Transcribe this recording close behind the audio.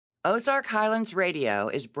Ozark Highlands Radio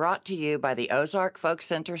is brought to you by the Ozark Folk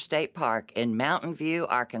Center State Park in Mountain View,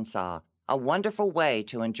 Arkansas, a wonderful way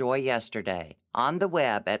to enjoy yesterday. On the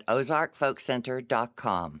web at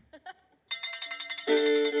ozarkfolkcenter.com.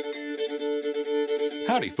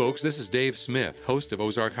 Howdy, folks. This is Dave Smith, host of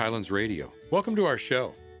Ozark Highlands Radio. Welcome to our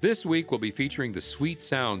show. This week, we'll be featuring the sweet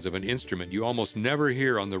sounds of an instrument you almost never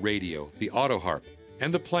hear on the radio, the autoharp,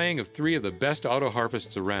 and the playing of three of the best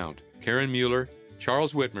autoharpists around, Karen Mueller,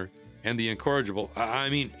 Charles Whitmer, and the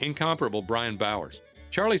incomparable Brian Bowers.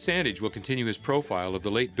 Charlie Sandage will continue his profile of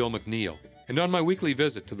the late Bill McNeil. And on my weekly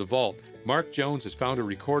visit to the vault, Mark Jones has found a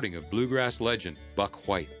recording of bluegrass legend Buck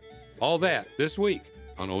White. All that this week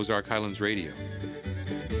on Ozark Highlands Radio.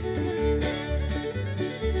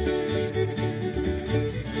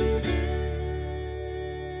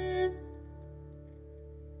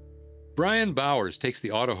 Brian Bowers takes the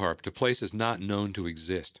autoharp to places not known to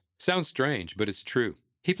exist. Sounds strange, but it's true.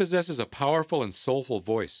 He possesses a powerful and soulful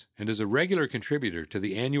voice and is a regular contributor to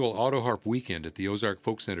the annual Autoharp Weekend at the Ozark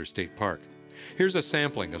Folk Center State Park. Here's a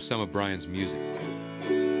sampling of some of Brian's music.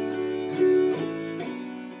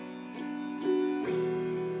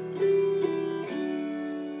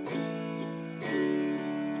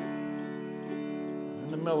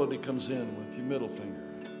 And the melody comes in with your middle finger.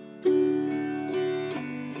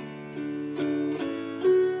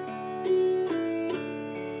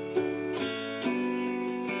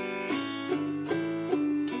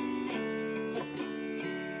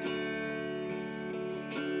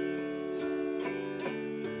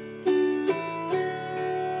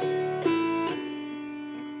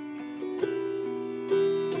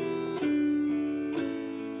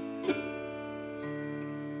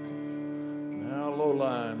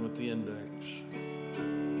 Line with the index.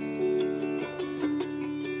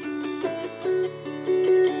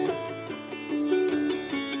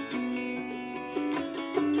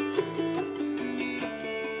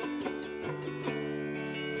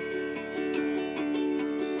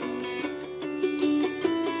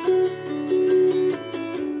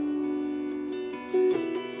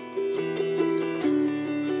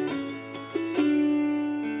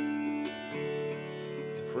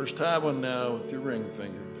 First high one now with your ring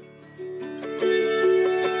finger.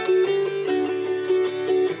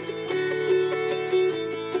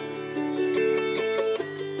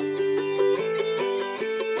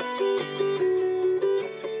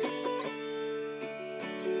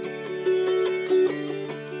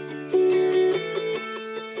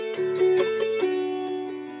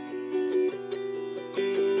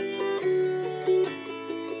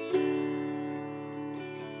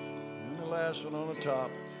 And the last one on the top.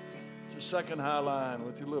 Second high line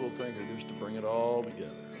with your little finger just to bring it all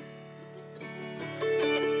together.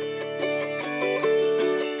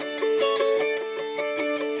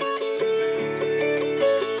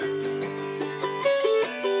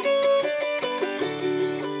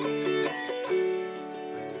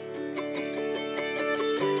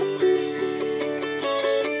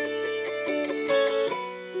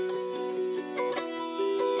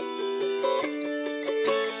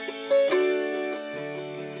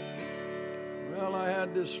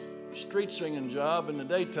 This street singing job in the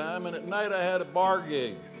daytime, and at night I had a bar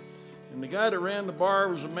gig. And the guy that ran the bar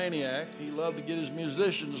was a maniac. He loved to get his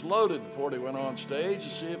musicians loaded before they went on stage to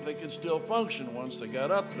see if they could still function once they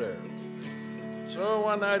got up there. So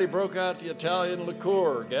one night he broke out the Italian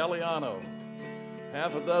liqueur, Galliano.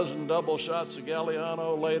 Half a dozen double shots of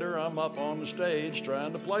Galliano later, I'm up on the stage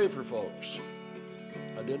trying to play for folks.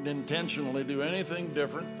 I didn't intentionally do anything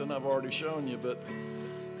different than I've already shown you, but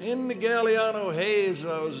in the Galliano haze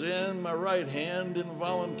I was in, my right hand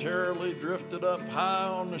involuntarily drifted up high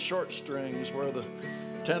on the short strings where the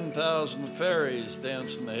 10,000 fairies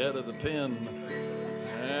dance in the head of the pin.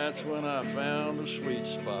 That's when I found a sweet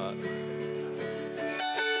spot.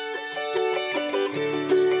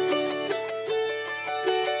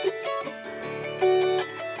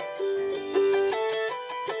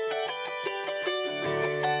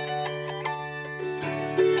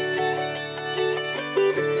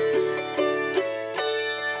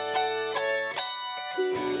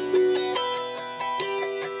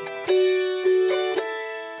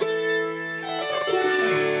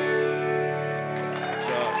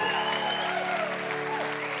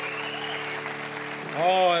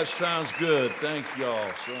 Oh, that sounds good. Thank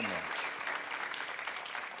y'all so much.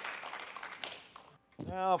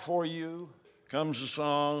 Now for you comes a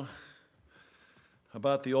song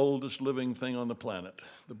about the oldest living thing on the planet,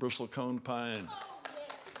 the bristlecone pine.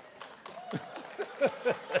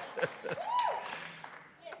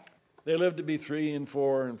 They live to be 3 and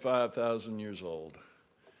 4 and 5,000 years old.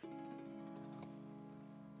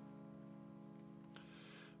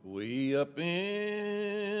 Way up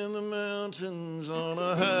in the mountains on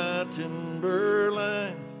a high timber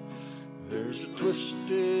line, there's a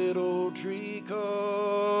twisted old tree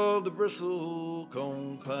called the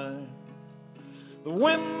bristlecone pine. The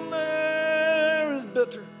wind there is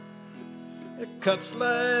bitter, it cuts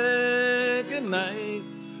like a knife,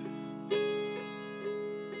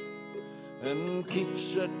 and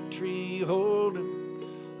keeps that tree holding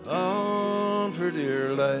on for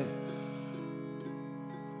dear life.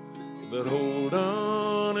 But hold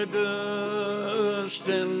on, it does,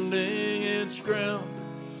 standing its ground,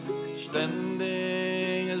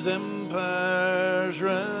 standing as empires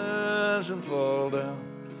rise and fall down.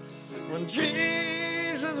 When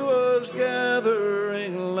Jesus was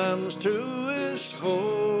gathering lambs to his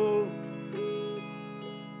fold,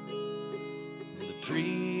 the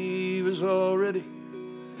tree was already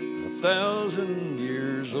 1,000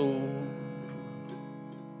 years old.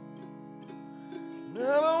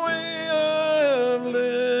 Now the way I've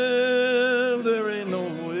lived, there ain't no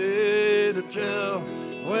way to tell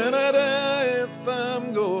when I die if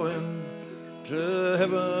I'm going to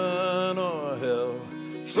heaven or hell.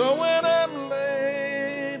 So when I'm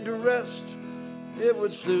laid to rest, it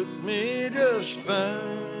would suit me just fine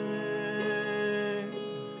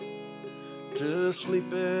to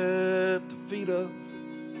sleep at the feet of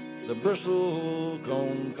the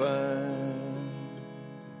bristlecone pine.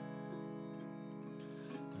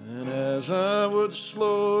 And as I would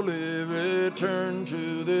slowly return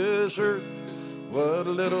to this earth, what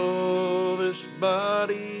little this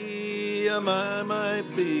body of mine might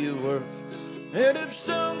be worth, it'd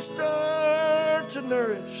soon start to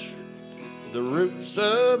nourish the roots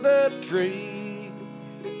of that tree,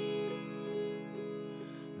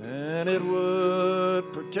 and it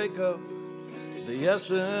would partake of the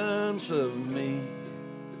essence of me.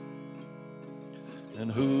 And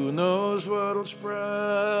who knows what'll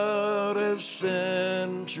sprout as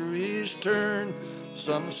centuries turn.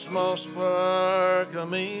 Some small spark of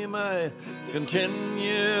me might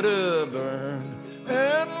continue to burn,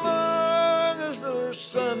 and long as the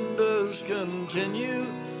sun does continue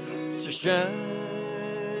to shine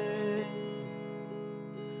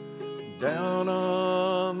down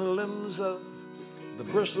on the limbs of the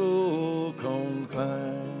bristlecone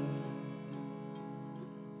pine.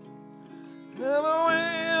 Now the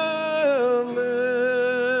way I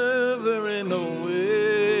live, there ain't no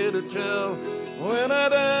way to tell when I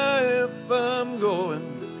die if I'm going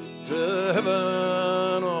to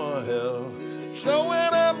heaven or hell. So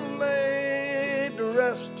when I'm laid to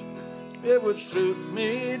rest, it would suit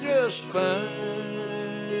me just fine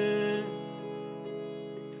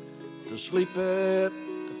to sleep at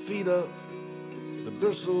the feet of the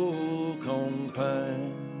bristlecone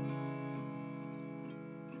pine.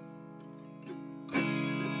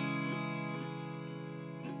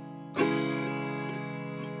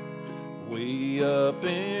 Way up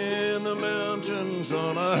in the mountains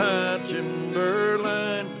on a high timber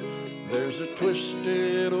line, there's a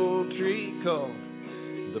twisted old tree called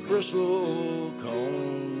the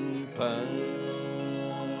bristlecone pine.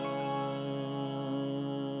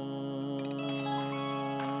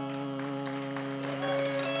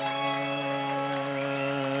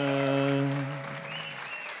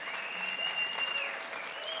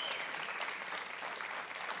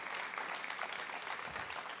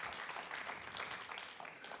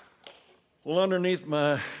 Well, underneath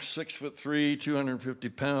my 6'3",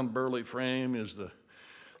 250-pound burly frame is the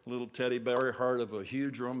little teddy bear heart of a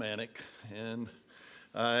huge romantic, and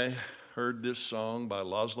I heard this song by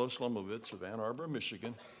Laszlo Slomovitz of Ann Arbor,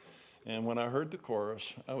 Michigan, and when I heard the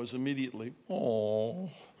chorus, I was immediately, oh.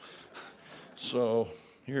 So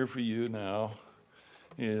here for you now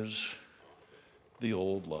is The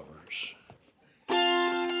Old Lovers.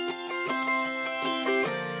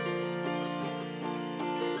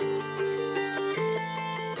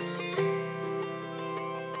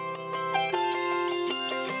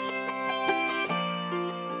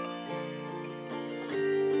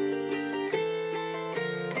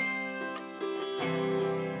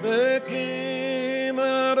 They came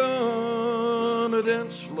out on the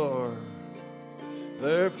dance floor,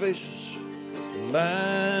 their faces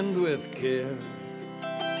lined with care.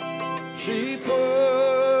 She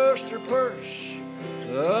pushed her purse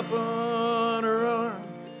up on her arm,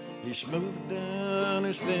 he smoothed down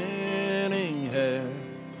his thinning hair,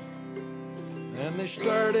 and they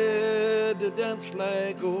started to dance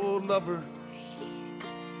like old lovers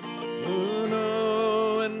who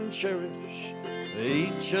know and cherish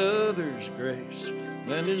each other's grace.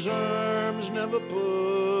 And his arms never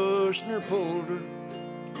pushed nor pulled her,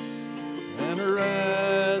 and her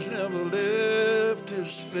eyes never left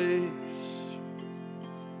his face.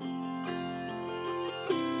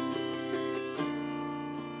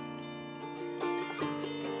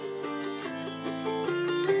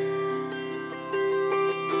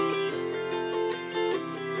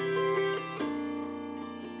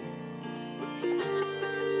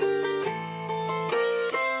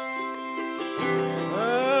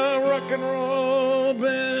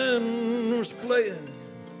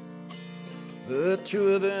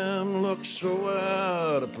 two of them look so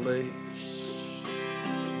out of place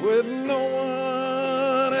with no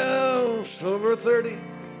one else over 30,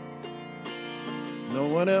 no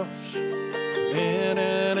one else in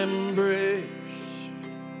an embrace,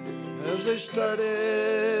 as they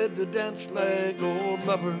started to dance like old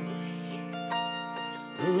lovers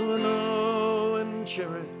who know and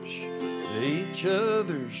cherish each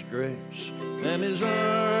other's grace. And his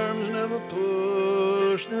arms never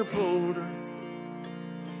pushed nor pulled her,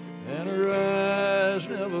 and her eyes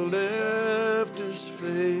never left his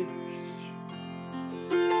face.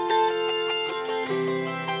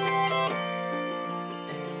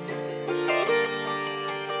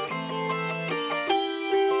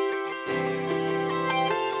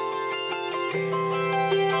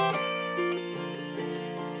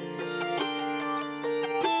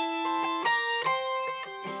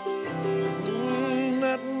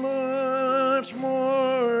 Not much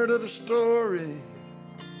more to the story,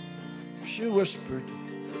 she whispered,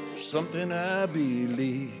 something I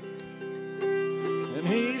believe. And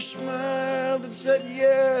he smiled and said,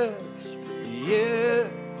 yes,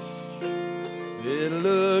 yes. It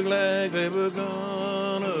looked like they were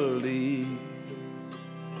gonna leave,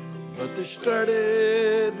 but they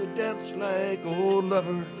started to dance like old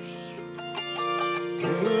lovers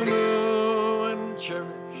who know and cherish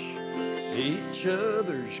each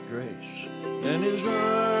other's grace. And his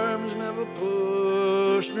arms never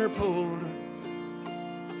pushed nor pulled her,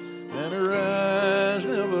 and her eyes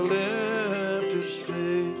never left his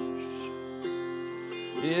face.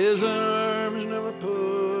 His arms never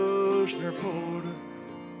pushed nor pulled her,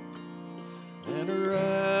 and her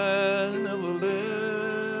eyes never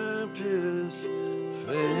left his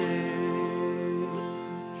face.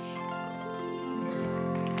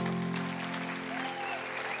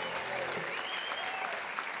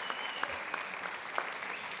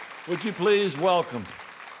 Would you please welcome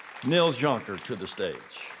Nils Jonker to the stage.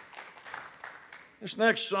 This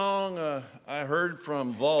next song I heard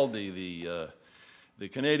from Valdy, the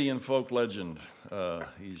Canadian folk legend.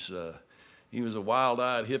 He was a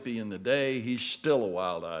wild-eyed hippie in the day. He's still a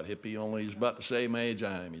wild-eyed hippie, only he's about the same age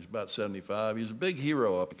I am. He's about 75. He's a big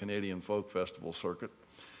hero up the Canadian folk festival circuit,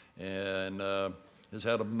 and has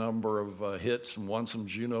had a number of hits and won some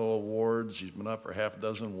Juno Awards. He's been up for half a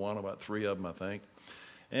dozen, won about 3 of them, I think.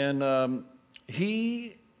 And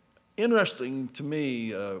interesting to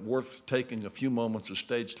me, worth taking a few moments of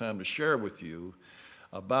stage time to share with you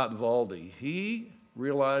about Valdy. He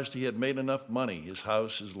realized he had made enough money. His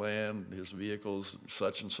house, his land, his vehicles,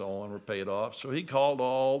 such and so on were paid off. So he called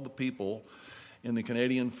all the people in the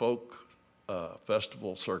Canadian folk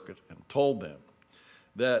festival circuit and told them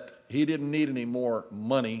that he didn't need any more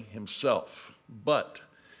money himself, but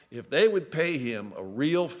if they would pay him a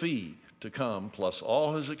real fee to come, plus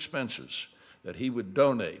all his expenses, that he would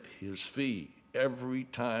donate his fee every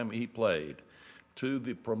time he played to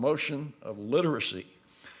the promotion of literacy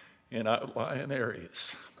in outlying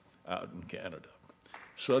areas out in Canada.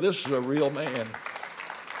 So this is a real man.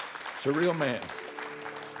 It's a real man.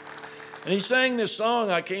 And he sang this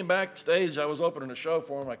song. I came backstage. I was opening a show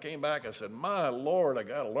for him. I came back. I said, my Lord, I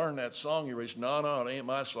got to learn that song. He said, no, it ain't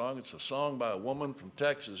my song. It's a song by a woman from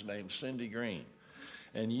Texas named Cindy Green.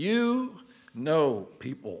 And you know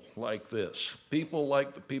people like this, people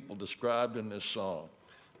like the people described in this song,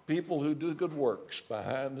 people who do good works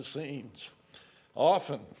behind the scenes,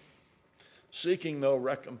 often seeking no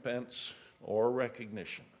recompense or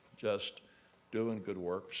recognition, just doing good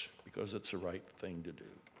works because it's the right thing to do.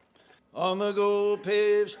 On the gold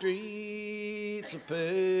paved streets of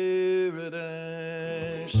paradise,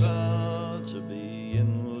 thoughts are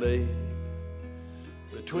being laid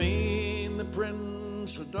between the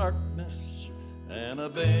prince of darkness and a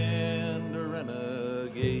band of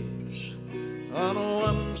renegades. On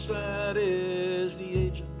one side is the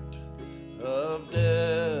agent of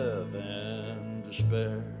death and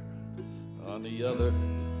despair. On the other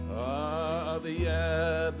are the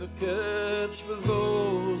advocates for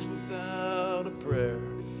those without a prayer.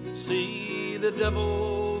 See, the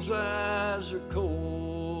devil's eyes are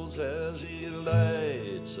coals as he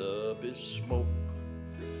lights up his smoke,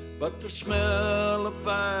 but the smell of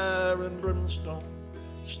fire and brimstone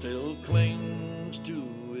still clings to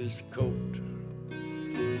his coat.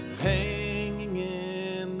 Hanging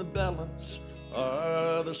in the balance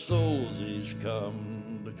are the souls he's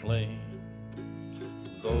come to claim,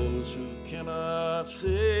 those who cannot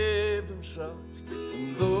save themselves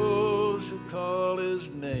and those who call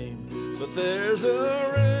his name. But there's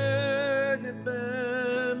a ragged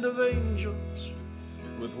band of angels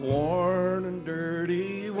with worn and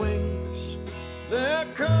dirty wings. They're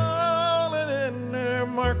calling in their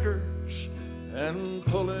markers and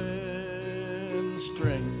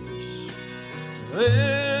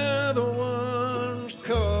They're the ones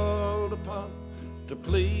called upon to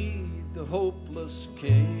plead the hopeless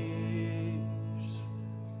case,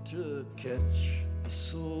 to catch the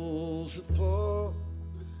souls that fall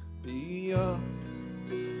beyond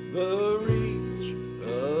the reach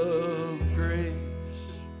of grace.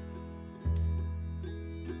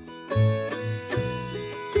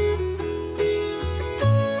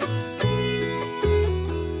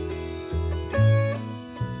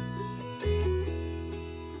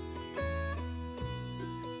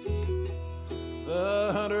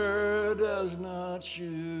 100 does not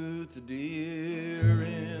shoot the deer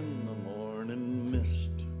in the morning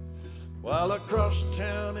mist, while across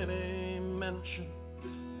town in a mansion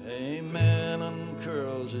a man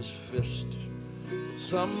uncurls his fist.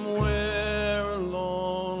 Somewhere a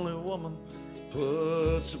lonely woman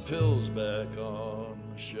puts the pills back on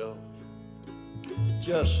the shelf.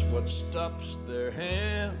 Just what stops their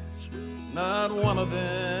hands, not one of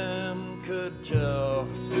them could tell.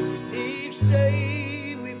 Each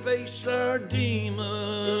day we face our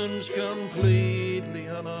demons completely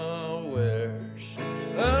unawares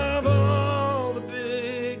of all the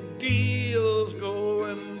big deals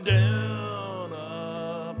going down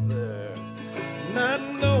up there, not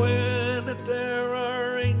knowing that there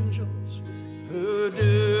are angels who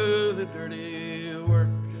do the dirty work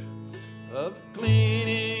of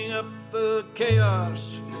cleaning up the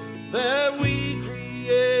chaos that we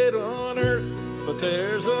create on earth. But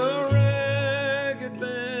there's a ragged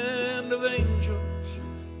band of angels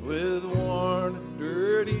with worn and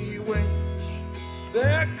dirty wings.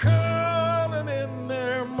 They're calling in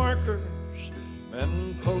their markers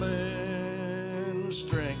and pulling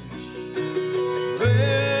strings.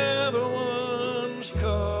 They're the ones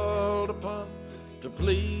called upon to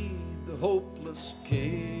plead the hopeless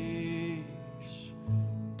case,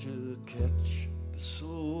 to catch the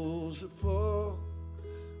souls that fall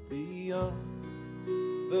beyond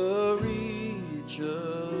the reach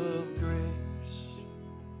of grace.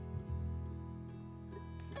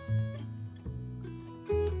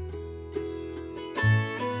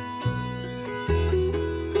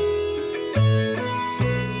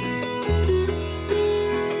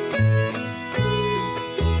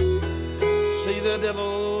 See, the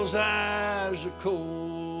devil's eyes are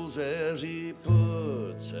coals as he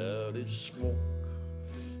puts out his smoke,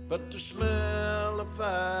 but the smell of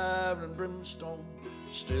fire and brimstone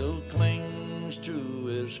still clings to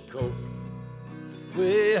his coat.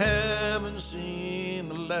 We haven't seen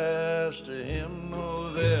the last of him,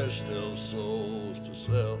 no, there's still souls to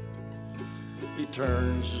sell. He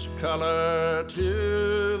turns his collar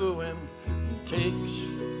to the wind and takes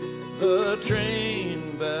the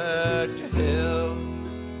train back to hell.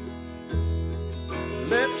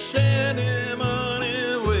 Let's send him on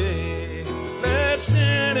his way. Let's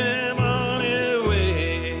send him on his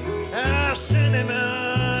way. I'll send him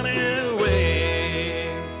on his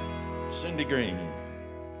way. Cindy Green.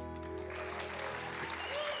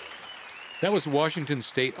 That was Washington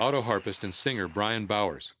State autoharpist and singer Brian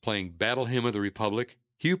Bowers playing Battle Hymn of the Republic,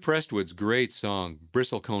 Hugh Prestwood's great song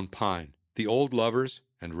Bristlecone Pine, The Old Lovers,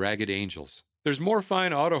 and Ragged Angels. There's more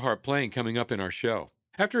fine autoharp playing coming up in our show.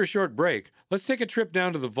 After a short break, let's take a trip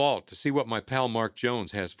down to the vault to see what my pal Mark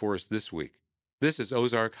Jones has for us this week. This is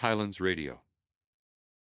Ozark Highlands Radio.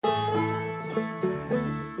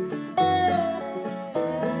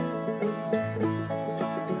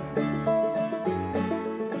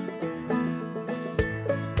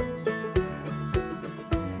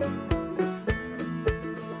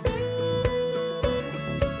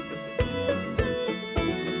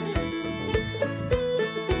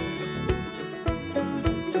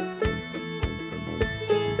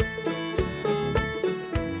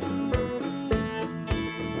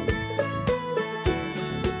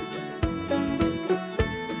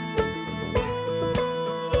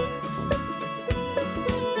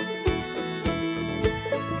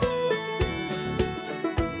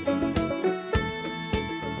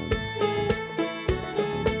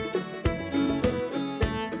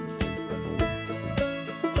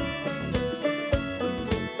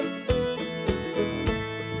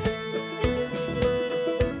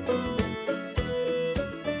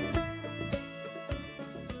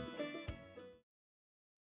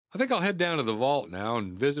 I think I'll head down to the vault now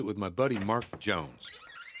and visit with my buddy Mark Jones.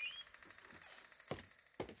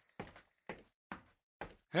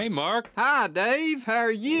 Hey, Mark. Hi, Dave. How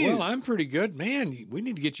are you? Well, I'm pretty good. Man, we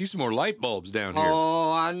need to get you some more light bulbs down here.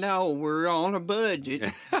 Oh, I know. We're on a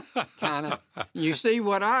budget. Kind of. You see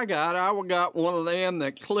what I got? I got one of them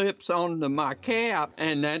that clips onto my cap,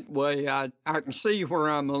 and that way I can see where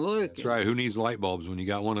I'm looking. That's right. Who needs light bulbs when you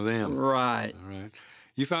got one of them? Right. All right.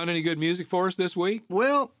 You found any good music for us this week?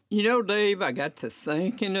 Well, you know, Dave, I got to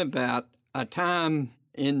thinking about a time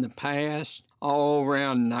in the past, all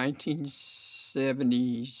around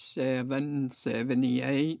 1977,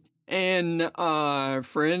 78. And a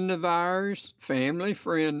friend of ours, family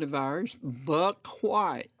friend of ours, Buck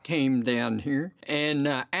White, came down here. And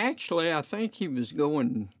actually, I think he was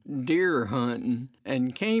going deer hunting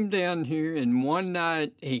and came down here. And one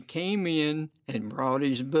night he came in and brought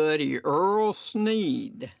his buddy Earl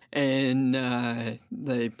Sneed. And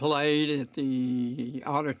they played at the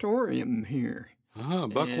auditorium here.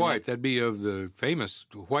 Buck White. That'd be of the famous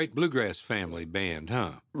White Bluegrass Family band,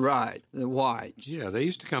 huh? Right, the Whites. Yeah, they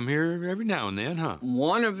used to come here every now and then, huh?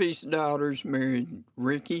 One of his daughters married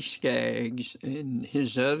Ricky Skaggs, and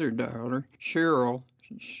his other daughter, Cheryl,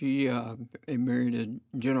 she married a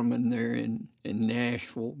gentleman there in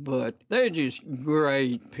Nashville. But they're just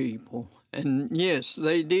great people. And yes,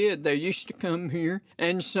 they did. They used to come here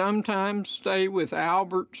and sometimes stay with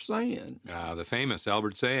Albert Sands. The famous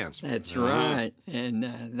Albert Sands. That's right. And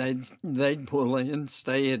they'd pull in,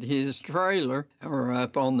 stay at his trailer or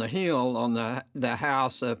up on the hill, on the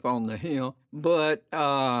house up on the hill. But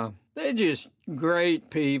they're just great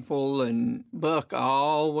people, and Buck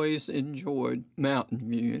always enjoyed Mountain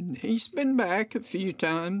View, and he's been back a few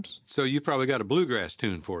times. So you probably got a bluegrass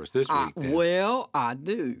tune for us this week, then. Well, I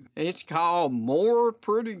do. It's called More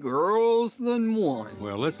Pretty Girls Than One.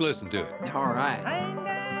 Well, let's listen to it. All right. Hang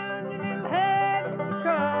down your little head and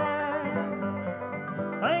cry,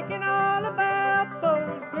 thinking all about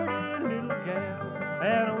those pretty little gals,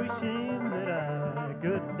 and wishing that I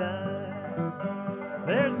could die.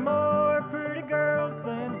 There's more pretty girls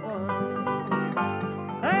than one.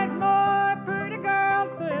 There's more pretty girls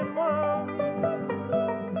than one.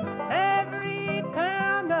 Every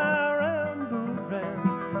town around the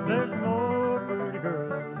ground, there's more pretty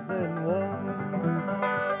girls than one.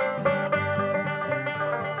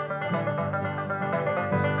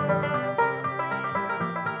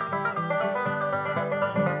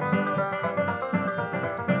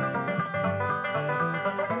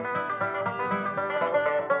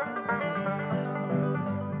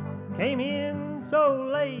 Came in so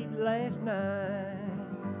late last night.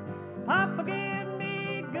 Papa gave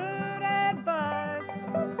me good advice.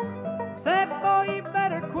 Said, boy, you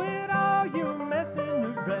better quit all your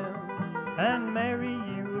messing around and marry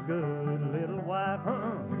you a good little wife,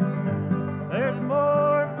 huh? There's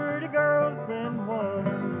more pretty girls than one.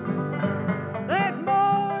 There's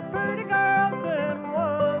more pretty girls than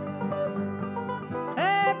one.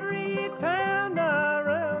 Every town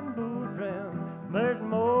around the ground, there's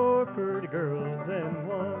more pretty girls than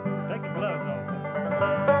one. Take your gloves off.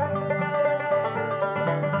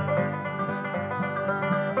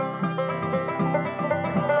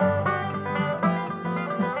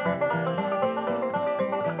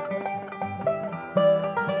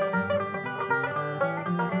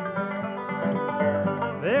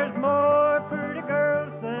 There's more pretty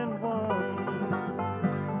girls than one.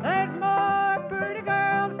 There's more pretty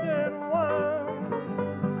girls than one.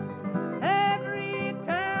 Every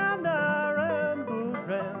town around the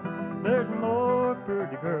ground, there's more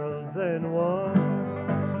pretty girls than one.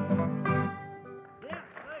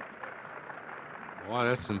 Wow,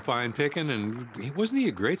 that's some fine picking. And wasn't he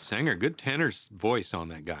a great singer? Good tenor voice on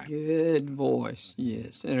that guy. Good voice,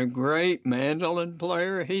 yes. And a great mandolin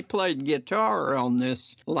player. He played guitar on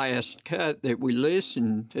this last cut that we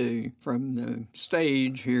listened to from the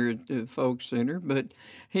stage here at the Folk Center, but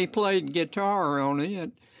he played guitar on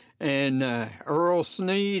it. And Earl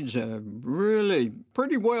Sneed's a really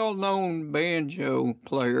pretty well-known banjo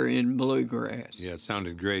player in bluegrass. Yeah, it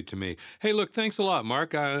sounded great to me. Hey, look, thanks a lot,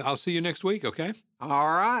 Mark. I'll see you next week, okay? All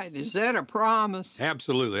right. Is that a promise?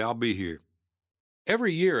 Absolutely. I'll be here.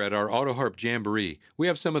 Every year at our Auto Harp Jamboree, we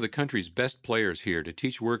have some of the country's best players here to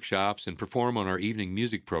teach workshops and perform on our evening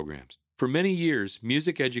music programs. For many years,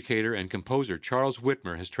 music educator and composer Charles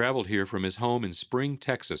Whitmer has traveled here from his home in Spring,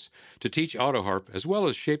 Texas, to teach auto harp as well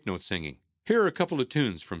as shape note singing. Here are a couple of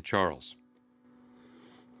tunes from Charles.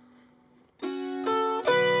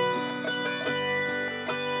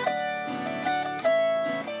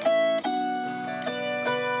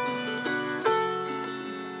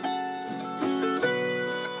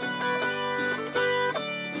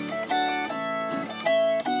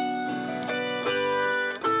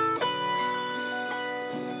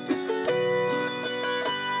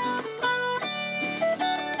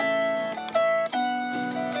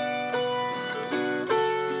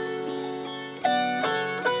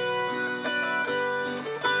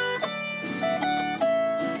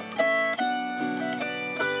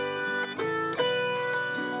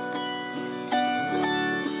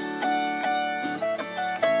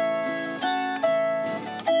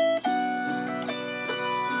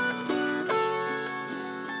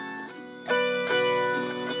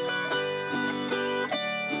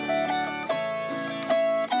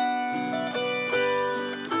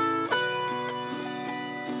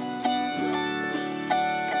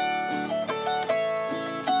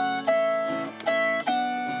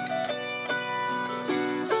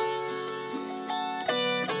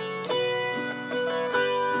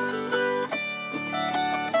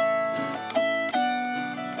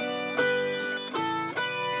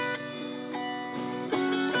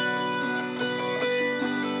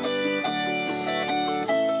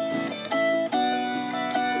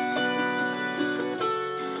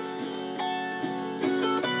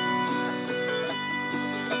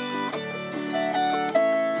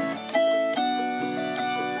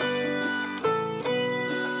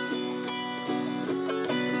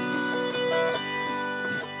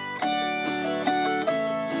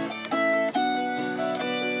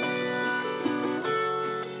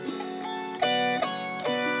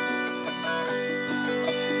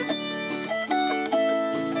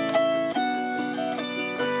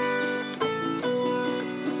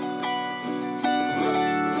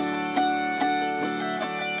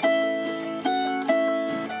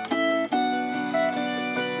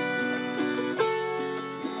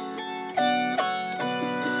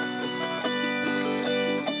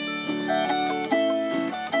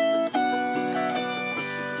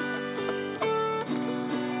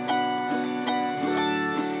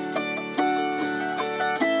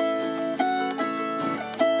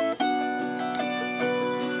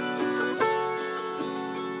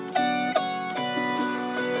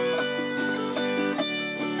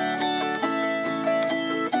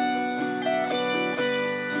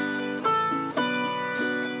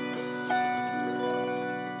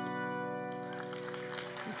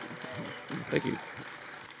 Thank you.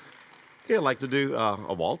 Okay, I'd like to do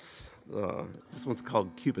a waltz. This one's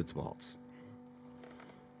called Cupid's Waltz.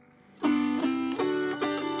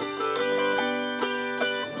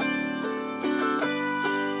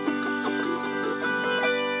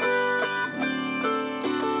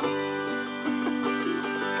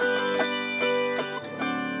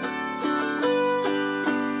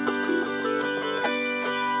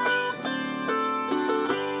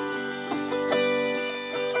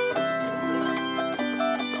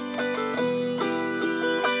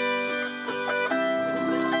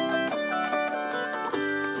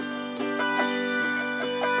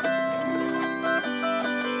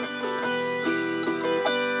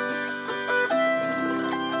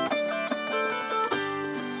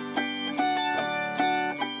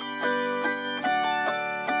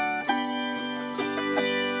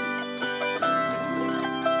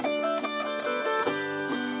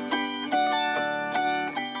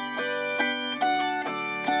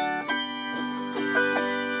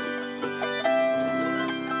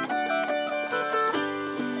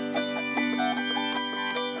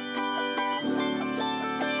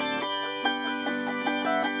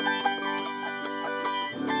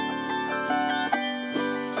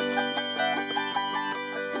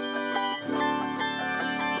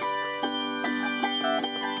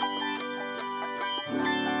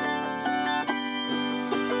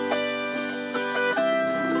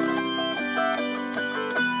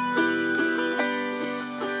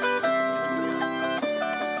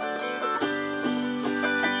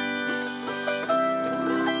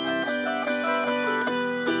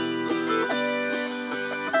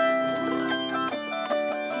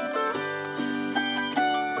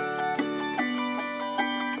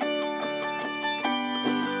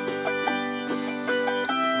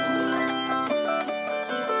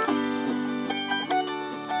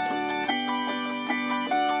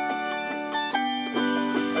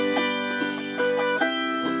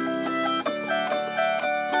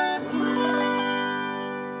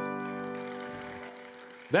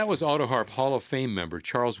 That was Autoharp Hall of Fame member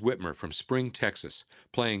Charles Whitmer from Spring, Texas,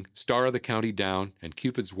 playing Star of the County Down and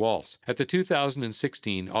Cupid's Waltz at the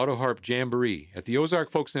 2016 Autoharp Jamboree at the Ozark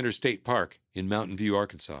Folk Center State Park in Mountain View,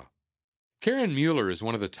 Arkansas. Karen Mueller is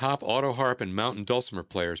one of the top Autoharp and mountain dulcimer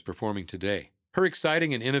players performing today. Her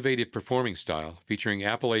exciting and innovative performing style, featuring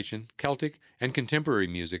Appalachian, Celtic, and contemporary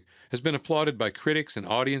music, has been applauded by critics and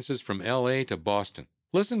audiences from L.A. to Boston.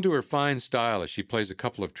 Listen to her fine style as she plays a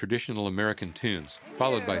couple of traditional American tunes,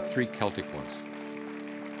 followed by 3 Celtic ones.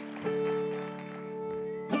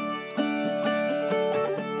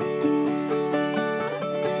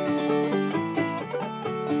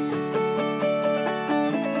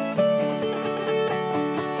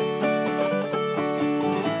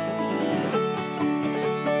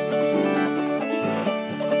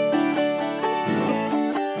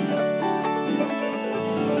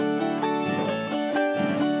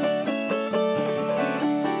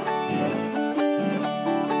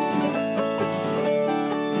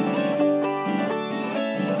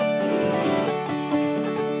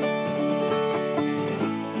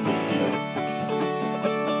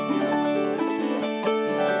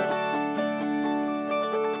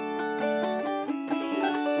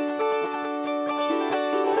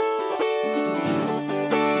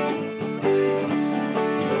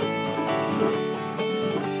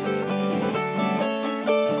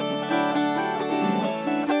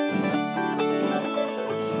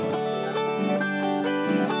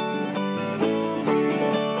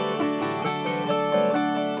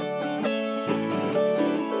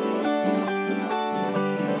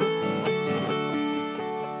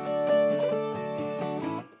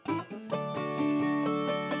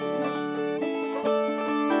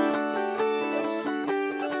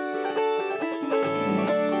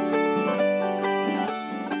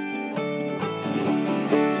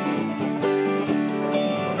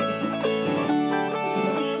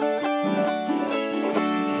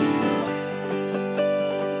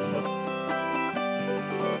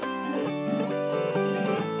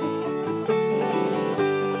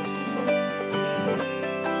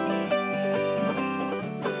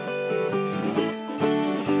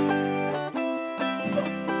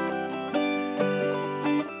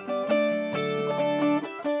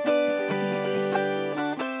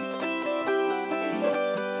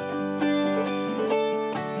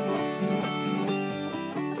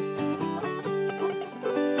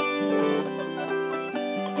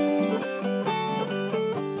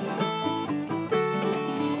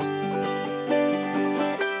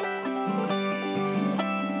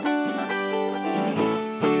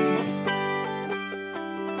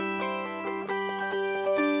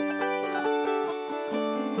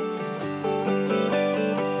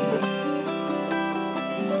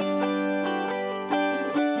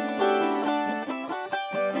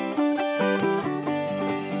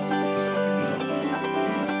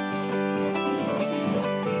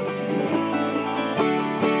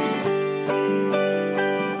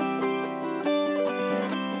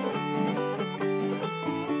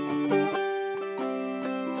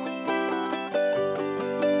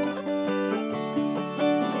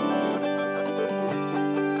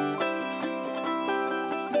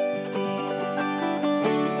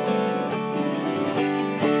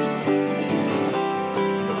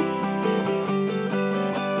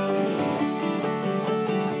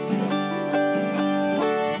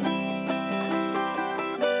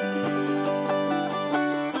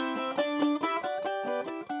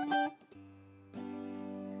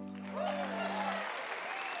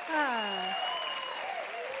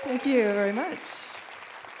 Thank you very much.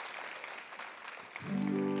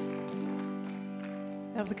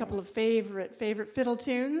 That was a couple of favorite fiddle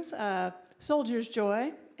tunes, Soldier's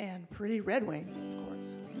Joy and Pretty Red Wing, of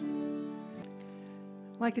course.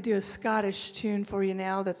 I'd like to do a Scottish tune for you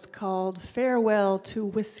now that's called Farewell to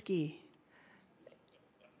Whiskey.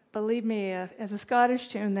 Believe me, as a Scottish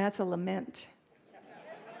tune, that's a lament.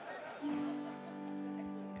 It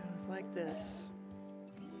goes like this.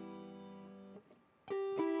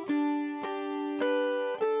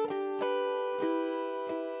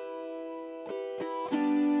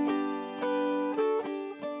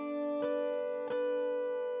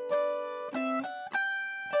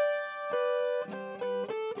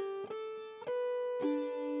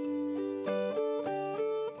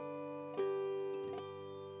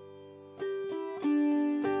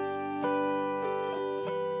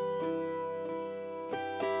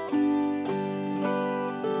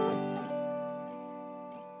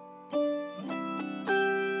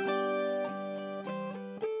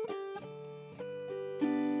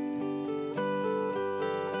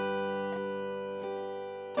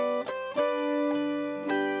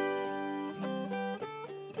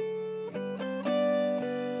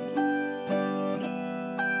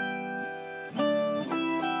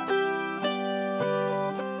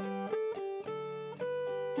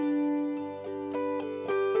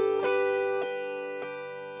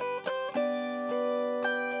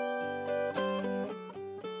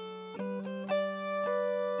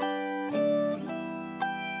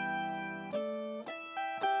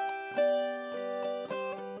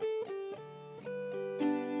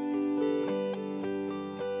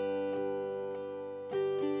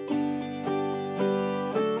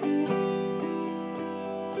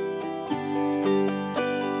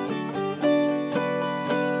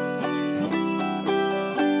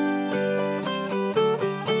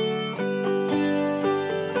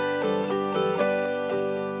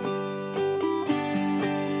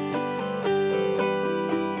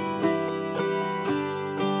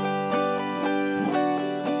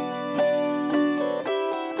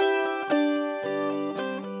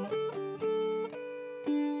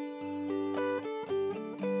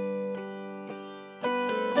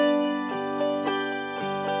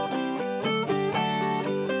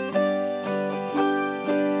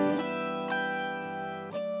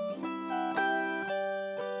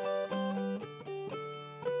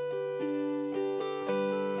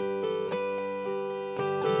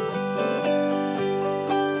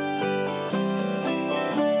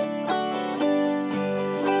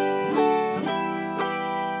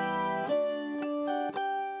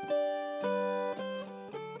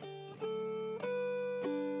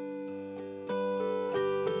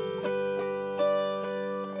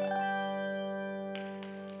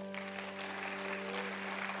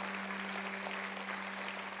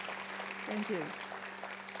 Thank you.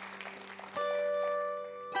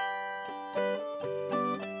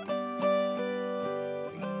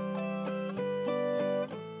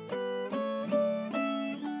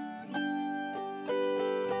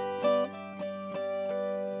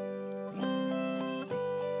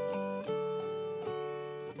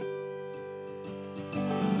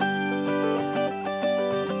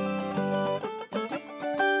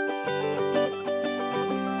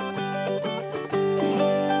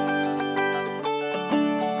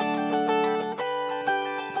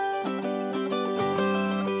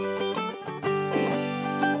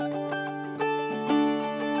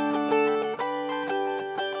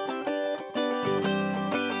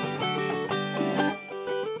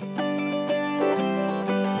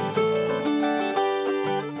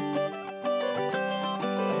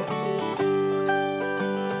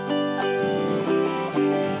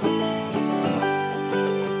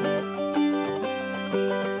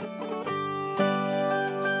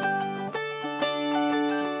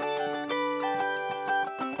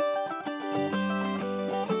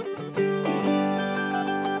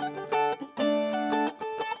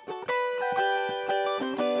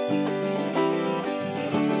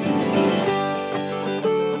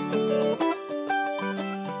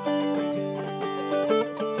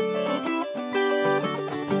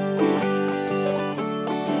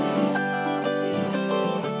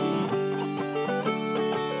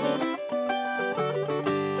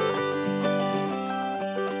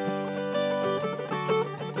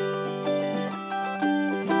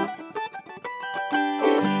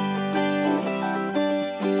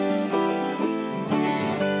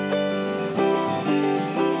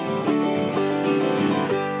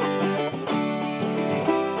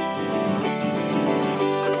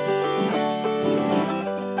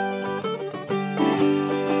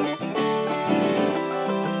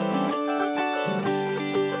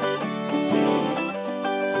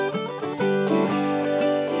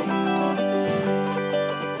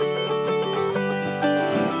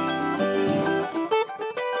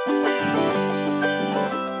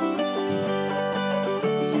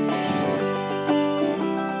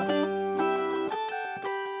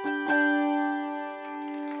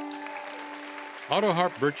 auto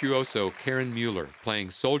harp virtuoso Karen Mueller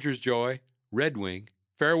playing Soldier's Joy, Red Wing,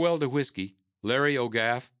 Farewell to Whiskey, Larry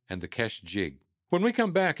O'Gaff, and the Kesh Jig. When we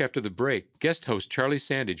come back after the break, guest host Charlie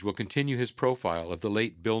Sandage will continue his profile of the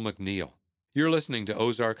late Bill McNeil. You're listening to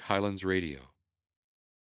Ozark Highlands Radio.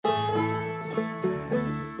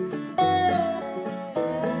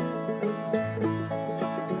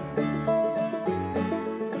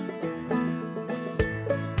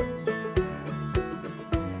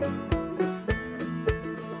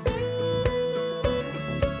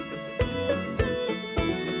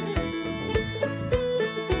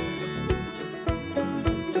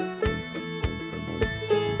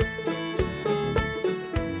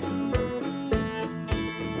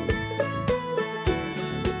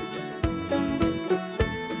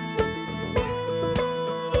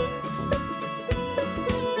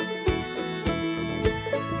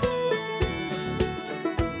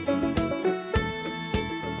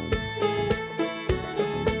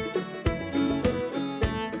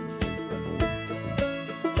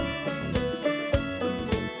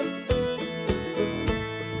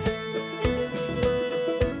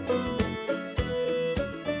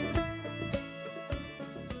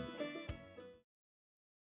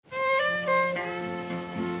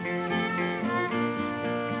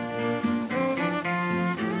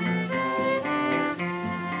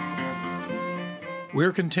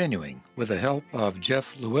 We're continuing, with the help of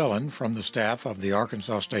Jeff Llewellyn from the staff of the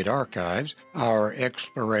Arkansas State Archives, our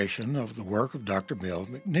exploration of the work of Dr. Bill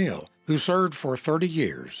McNeil, who served for 30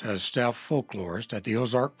 years as staff folklorist at the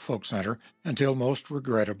Ozark Folk Center until, most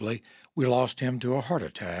regrettably, we lost him to a heart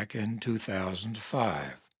attack in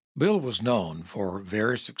 2005. Bill was known for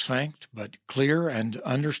very succinct but clear and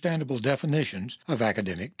understandable definitions of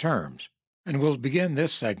academic terms, and we'll begin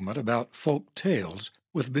this segment about folk tales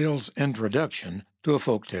with Bill's introduction to a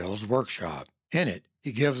folk tales workshop. In it,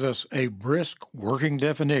 he gives us a brisk working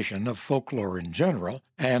definition of folklore in general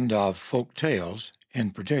and of folk tales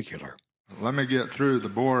in particular. Let me get through the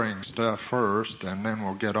boring stuff first, and then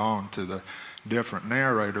we'll get on to the different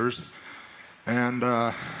narrators. And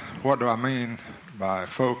what do I mean by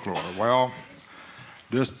folklore? Well,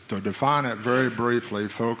 just to define it very briefly,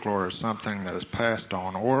 folklore is something that is passed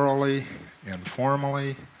on orally,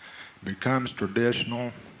 informally, becomes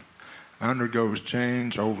traditional, undergoes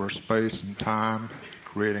change over space and time,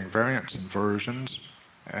 creating variants and versions.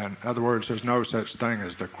 And in other words, there's no such thing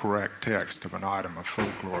as the correct text of an item of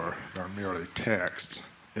folklore. They're merely texts.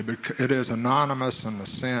 It is anonymous in the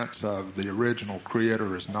sense of the original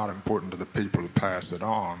creator is not important to the people who pass it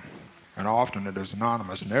on. And often it is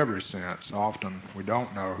anonymous in every sense. Often we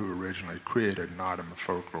don't know who originally created an item of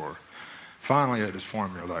folklore. Finally, it is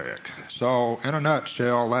formulaic. So, in a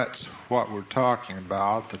nutshell, that's what we're talking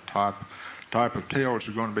about. The type of tales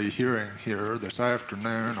you're going to be hearing here this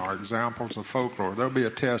afternoon are examples of folklore. There'll be a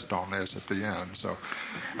test on this at the end. So,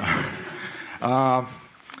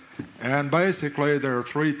 and basically, there are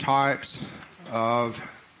three types of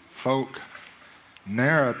folk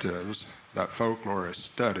narratives that folklorists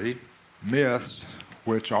study. Myths,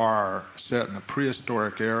 which are set in the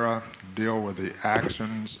prehistoric era, deal with the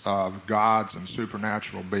actions of gods and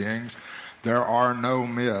supernatural beings. There are no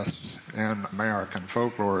myths in American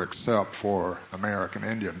folklore except for American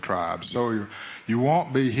Indian tribes. So you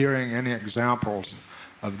won't be hearing any examples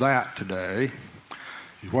of that today.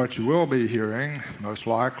 What you will be hearing, most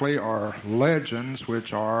likely, are legends,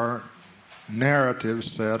 which are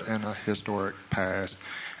narratives set in a historic past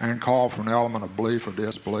and call for an element of belief or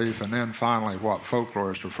disbelief. And then finally, what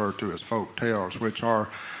folklorists refer to as folk tales, which are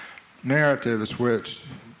narratives which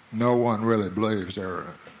no one really believes. They're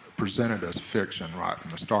presented as fiction right from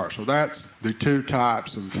the start. So that's the two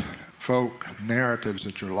types of folk narratives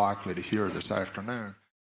that you're likely to hear this afternoon.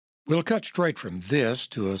 We'll cut straight from this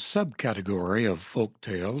to a subcategory of folk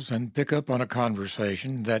tales and pick up on a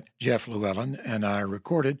conversation that Jeff Llewellyn and I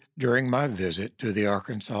recorded during my visit to the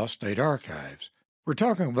Arkansas State Archives. We're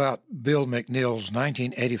talking about Bill McNeil's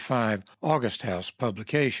 1985 August House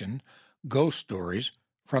publication, Ghost Stories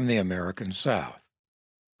from the American South.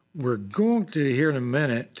 We're going to, here in a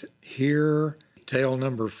minute, hear tale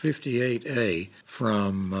number 58A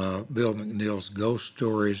from Bill McNeil's Ghost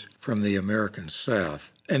Stories from the American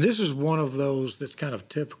South. And this is one of those that's kind of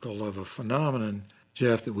typical of a phenomenon,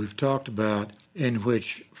 Jeff, that we've talked about, in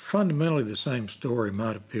which fundamentally the same story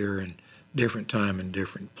might appear in different time and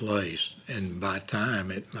different place. And by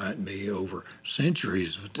time, it might be over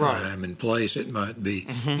centuries of time and place. It might be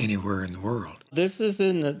anywhere in the world. This is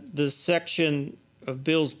in the section of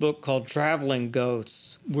Bill's book called Traveling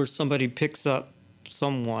Ghosts, where somebody picks up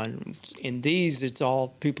someone. In these, it's all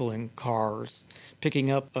people in cars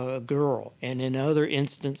picking up a girl. And in other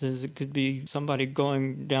instances, it could be somebody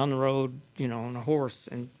going down the road, on a horse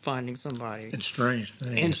and finding somebody. And strange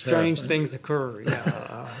things. And strange things occur,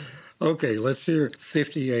 yeah. Okay, let's hear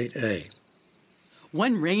 58A.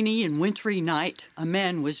 One rainy and wintry night, a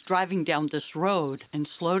man was driving down this road and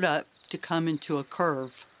slowed up to come into a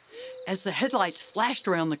curve. As the headlights flashed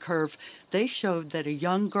around the curve, they showed that a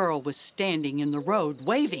young girl was standing in the road,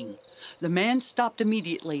 waving. The man stopped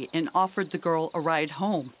immediately and offered the girl a ride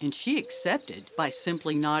home, and she accepted by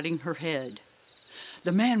simply nodding her head.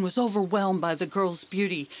 The man was overwhelmed by the girl's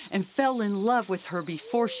beauty and fell in love with her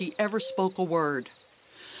before she ever spoke a word.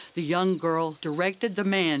 The young girl directed the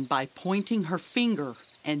man by pointing her finger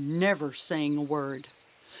and never saying a word.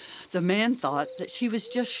 The man thought that she was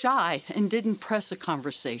just shy and didn't press a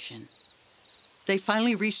conversation. They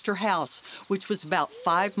finally reached her house, which was about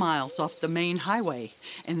 5 miles off the main highway,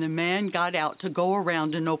 and the man got out to go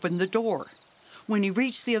around and open the door. When he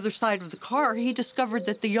reached the other side of the car, he discovered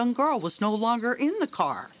that the young girl was no longer in the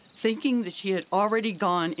car. Thinking that she had already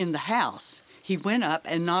gone in the house, he went up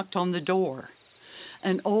and knocked on the door.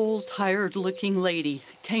 An old, tired-looking lady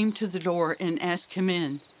came to the door and asked him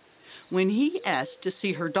in. When he asked to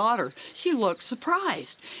see her daughter, she looked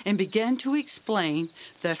surprised and began to explain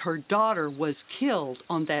that her daughter was killed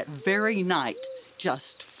on that very night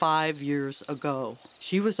just 5 years ago.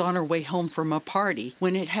 She was on her way home from a party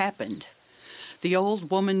when it happened. The old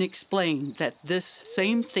woman explained that this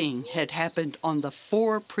same thing had happened on the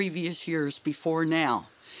 4 previous years before now.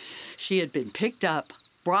 She had been picked up,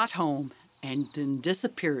 brought home, and then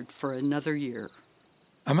disappeared for another year.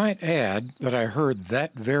 I might add that I heard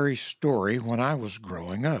that very story when I was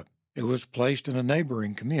growing up. It was placed in a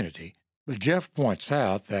neighboring community, but Jeff points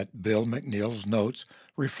out that Bill McNeil's notes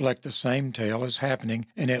reflect the same tale as happening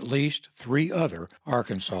in at least 3 other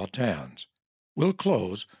Arkansas towns. We'll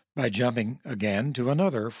close by jumping again to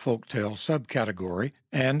another folktale subcategory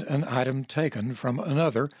and an item taken from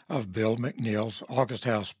another of Bill McNeil's August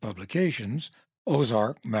House publications,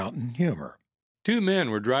 Ozark Mountain Humor. 2 men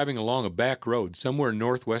were driving along a back road somewhere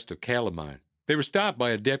northwest of Calamine. They were stopped by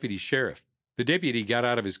a deputy sheriff. The deputy got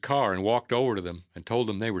out of his car and walked over to them and told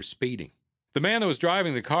them they were speeding. The man that was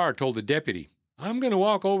driving the car told the deputy, "I'm going to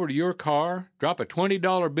walk over to your car, drop a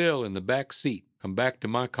 $20 bill in the back seat, come back to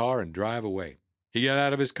my car and drive away." He got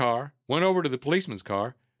out of his car, went over to the policeman's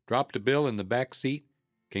car, dropped a bill in the back seat,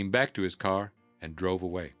 came back to his car, and drove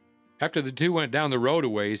away. After the 2 went down the road a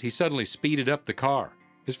ways, he suddenly speeded up the car.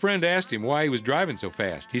 His friend asked him why he was driving so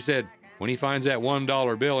fast. He said, when he finds that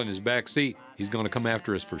 $1 bill in his back seat, he's going to come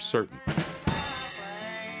after us for certain.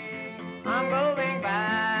 I'm going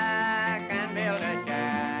back and build a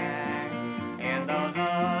shack in those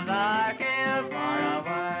Ozark hills far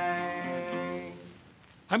away.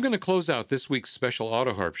 I'm going to close out this week's special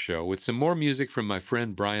Auto Harp show with some more music from my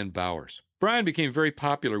friend Brian Bowers. Brian became very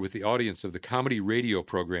popular with the audience of the comedy radio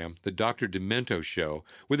program, The Dr. Demento Show,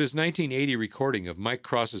 with his 1980 recording of Mike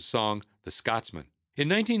Cross's song, The Scotsman. In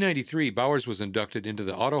 1993, Bowers was inducted into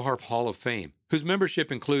the Auto Harp Hall of Fame, whose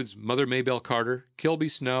membership includes Mother Maybelle Carter, Kilby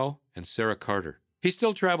Snow, and Sarah Carter. He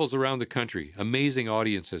still travels around the country, amazing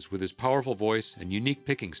audiences with his powerful voice and unique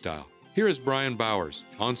picking style. Here is Brian Bowers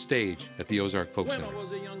on stage at the Ozark Folk Center. When I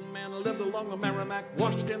was a young man, I lived along the Merrimack,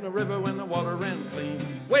 washed in the river when the water ran clean.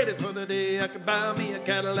 Waited for the day I could buy me a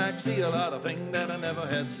Cadillac, see a lot of things that I never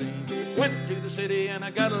had seen. Went to the city and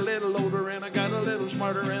I got a little older and I got a little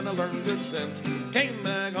smarter and I learned good sense. Came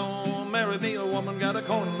back home, married me a woman, got a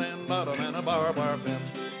cornland bottom and a barbed wire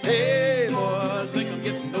fence. Hey boys, think I'm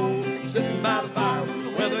getting old, sitting by the fire when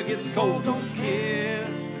the weather gets cold, don't care.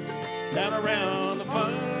 Down around the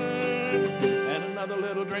fire. And another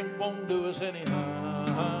little drink won't do us any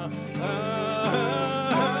harm.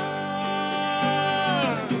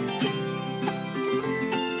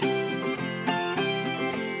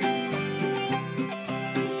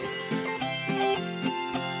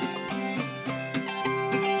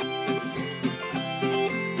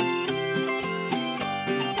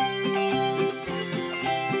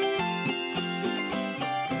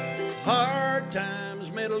 Hard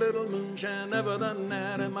times made a little moonshine, never done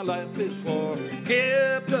that in my life before.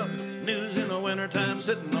 Kept up news in the wintertime,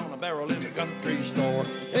 sitting on a barrel in the country store.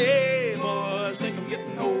 Hey boys, think I'm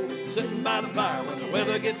getting old, sitting by the fire when the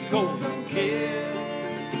weather gets cold. Don't care,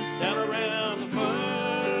 down around the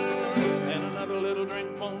fire, and another little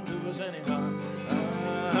drink won't do us any harm.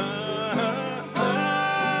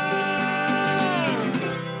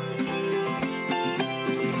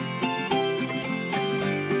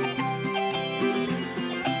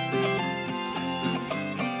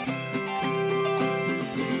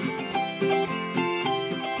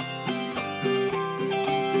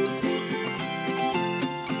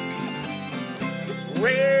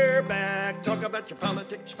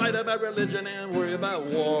 Write about religion and worry about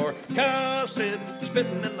war. Cow said,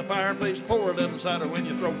 spitting in the fireplace, pour a little cider when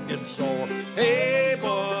your throat gets sore. Hey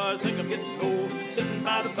boys, think I'm getting old, sitting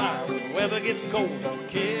by the fire when the weather gets cold. Don't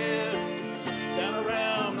care, down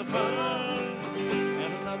around the fun,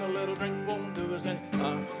 and another little drink won't do us any.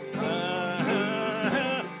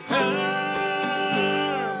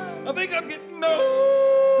 I think I'm getting old.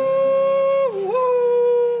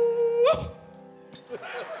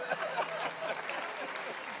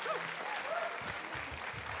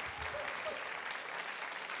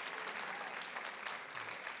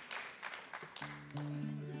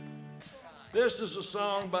 This is a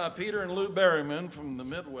song by Peter and Lou Berryman from the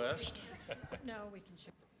Midwest. No, we can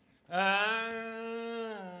show.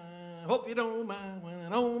 I hope you don't mind when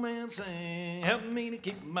an old man sings, helping me to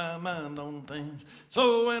keep my mind on things.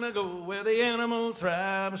 So when I go where the animals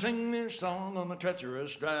thrive, I sing this song on the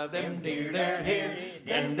treacherous drive. Them deer, they're here,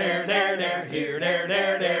 them deer, they're here,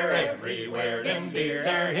 they're everywhere. Them deer,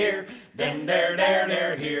 they're here, them deer,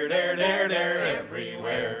 they're here, they're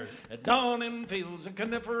everywhere. At dawn in fields and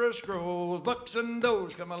coniferous groves, bucks and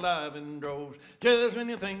does come alive in droves. Just when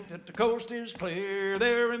you think that the coast is clear,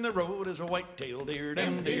 there in the road is a white-tailed deer.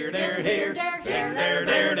 Them deer, they're here, them deer,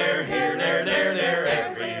 they're here, they're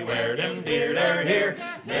everywhere. Them deer, they're here,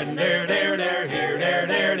 them deer, they're here,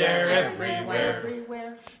 they're everywhere.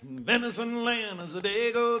 Venison land as the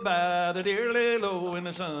day goes by, the deer lay low and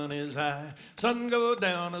the sun is high. Sun goes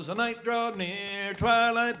down as the night draws near,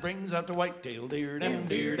 twilight brings out the white-tailed deer. Them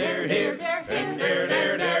deer, they're here, them deer,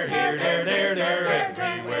 they're here, they're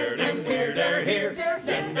everywhere. Them deer, they're here,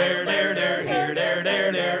 them deer, they're here,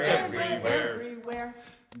 they're everywhere.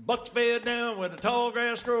 Bucks bed down where the tall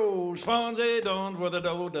grass grows, fawns they dawns where the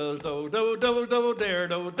doe does doe, dare,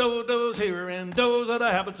 does here, and those are the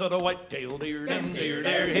habits of the white-tailed deer. Them deer,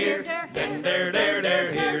 they're here, them deer,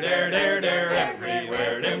 they're here, they're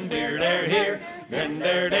everywhere. Them deer, they're here, them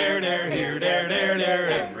deer, they're here, they're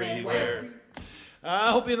everywhere.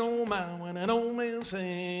 I hope you don't mind when an old man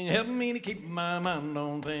sings, helping me to keep my mind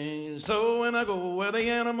on things. So when I go where the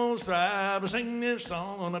animals thrive, I sing this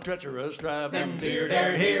song on a treacherous drive. Them deer,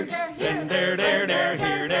 they're here, them deer, they're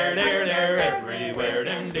here, they're everywhere.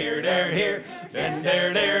 Them deer, they're here, them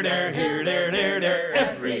deer, they're here, they're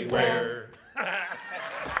everywhere.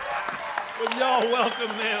 Well, y'all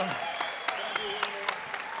welcome them.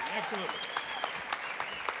 Excellent.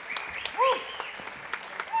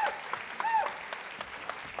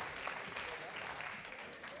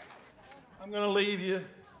 I'm going to leave you,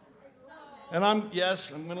 and I'm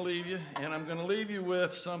going to leave you, and I'm going to leave you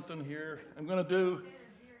with something here. I'm going to do,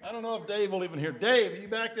 I don't know if Dave will even hear. Dave, are you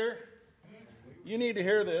back there? You need to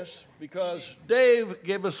hear this, because Dave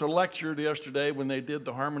gave us a lecture yesterday when they did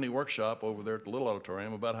the Harmony Workshop over there at the Little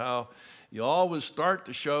Auditorium about how you always start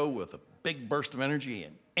the show with a big burst of energy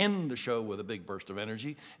and end the show with a big burst of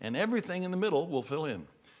energy, and everything in the middle will fill in.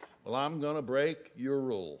 Well, I'm going to break your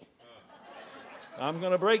rule. I'm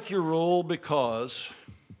going to break your rule because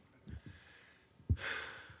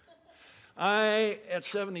I, at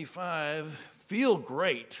 75, feel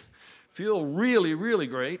great, feel really, really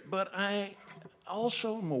great, but I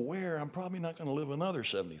also am aware I'm probably not going to live another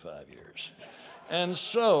 75 years. And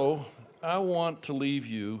so I want to leave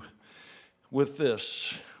you with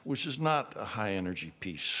this, which is not a high-energy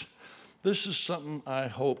piece. This is something I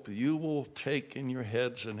hope you will take in your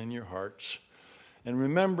heads and in your hearts. And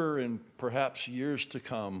remember, in perhaps years to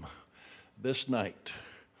come, this night,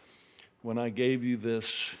 when I gave you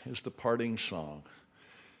this as the parting song.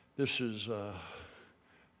 This is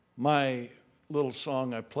my little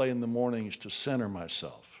song I play in the mornings to center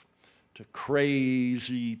myself, to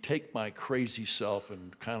take my crazy self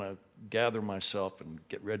and kind of gather myself and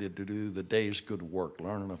get ready to do the day's good work,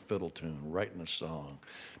 learning a fiddle tune, writing a song,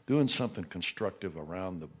 doing something constructive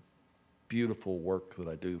around the beautiful work that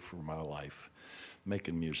I do for my life.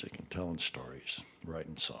 Making music and telling stories,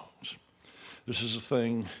 writing songs. This is a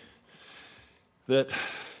thing that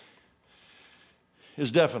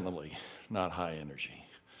is definitely not high energy,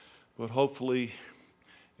 but hopefully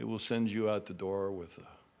it will send you out the door with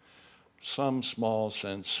some small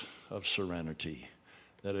sense of serenity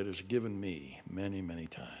that it has given me many, many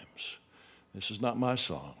times. This is not my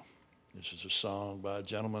song. This is a song by a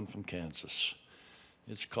gentleman from Kansas.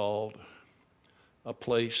 It's called A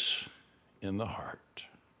Place in the Heart.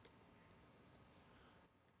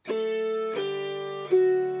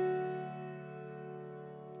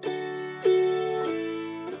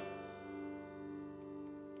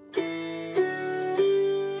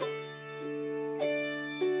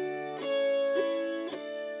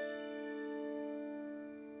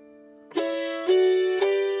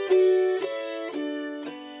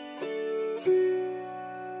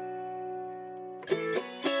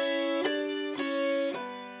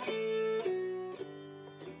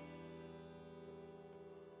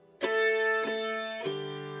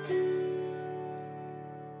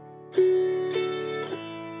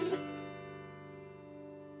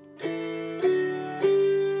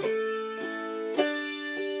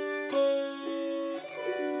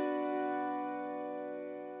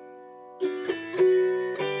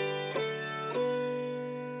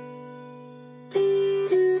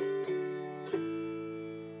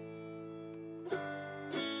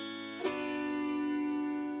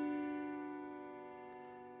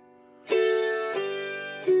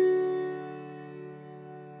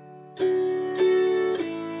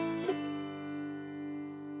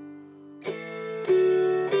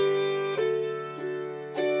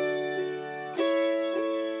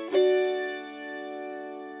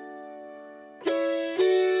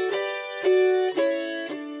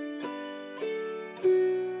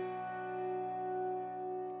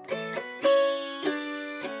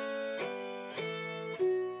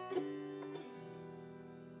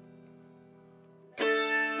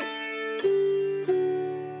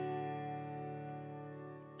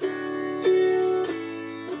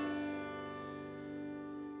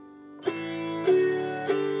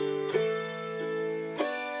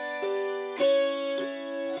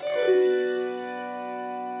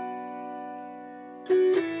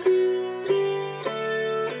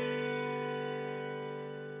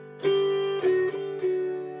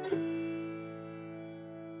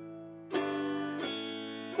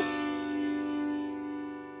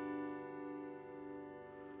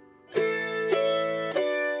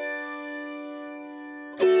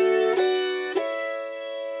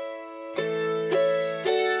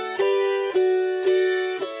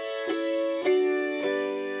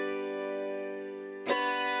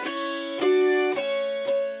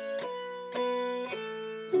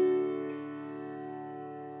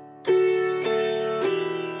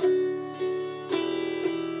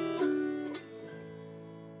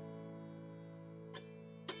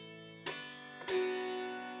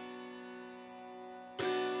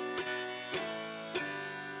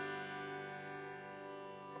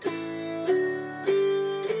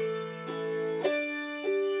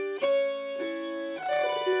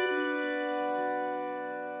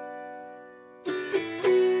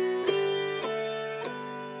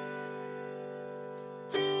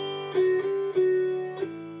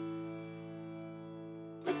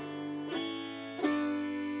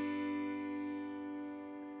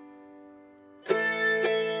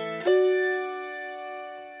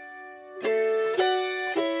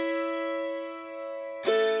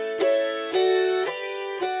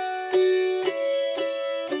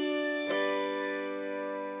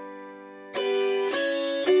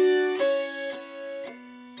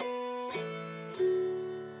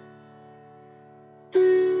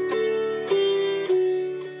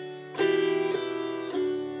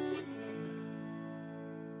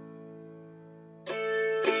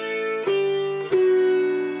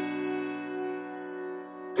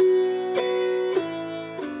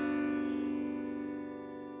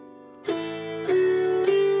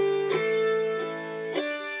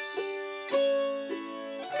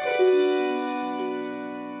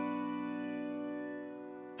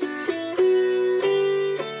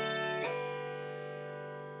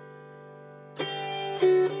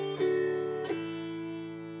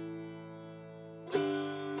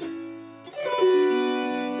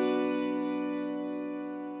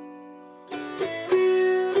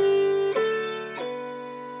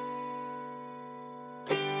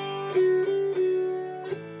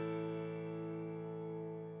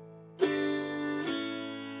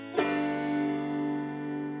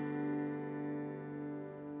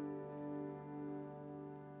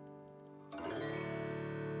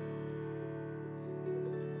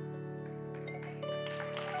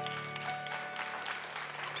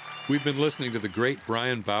 We've been listening to the great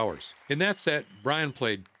Brian Bowers. In that set, Brian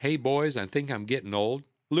played Hey Boys, I Think I'm Getting Old,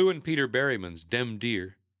 Lou and Peter Berryman's Dem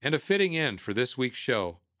Deer, and a fitting end for this week's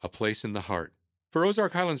show, A Place in the Heart. For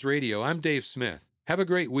Ozark Highlands Radio, I'm Dave Smith. Have a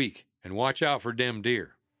great week, and watch out for Dem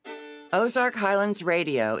Deer. Ozark Highlands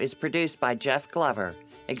Radio is produced by Jeff Glover.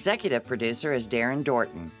 Executive producer is Darren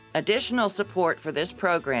Dorton. Additional support for this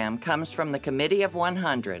program comes from the Committee of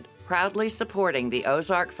 100, proudly supporting the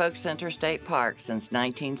Ozark Folk Center State Park since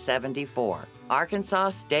 1974.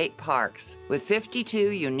 Arkansas State Parks, with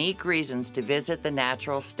 52 unique reasons to visit the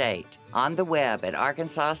natural state. On the web at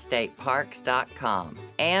arkansasstateparks.com.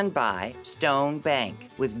 And by Stone Bank,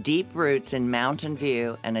 with deep roots in Mountain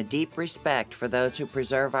View and a deep respect for those who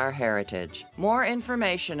preserve our heritage. More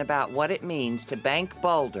information about what it means to bank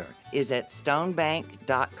Boulder is at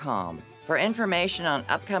stonebank.com. For information on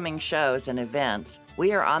upcoming shows and events,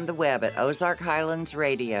 we are on the web at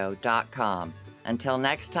ozarkhighlandsradio.com. Until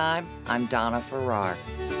next time, I'm Donna Farrar.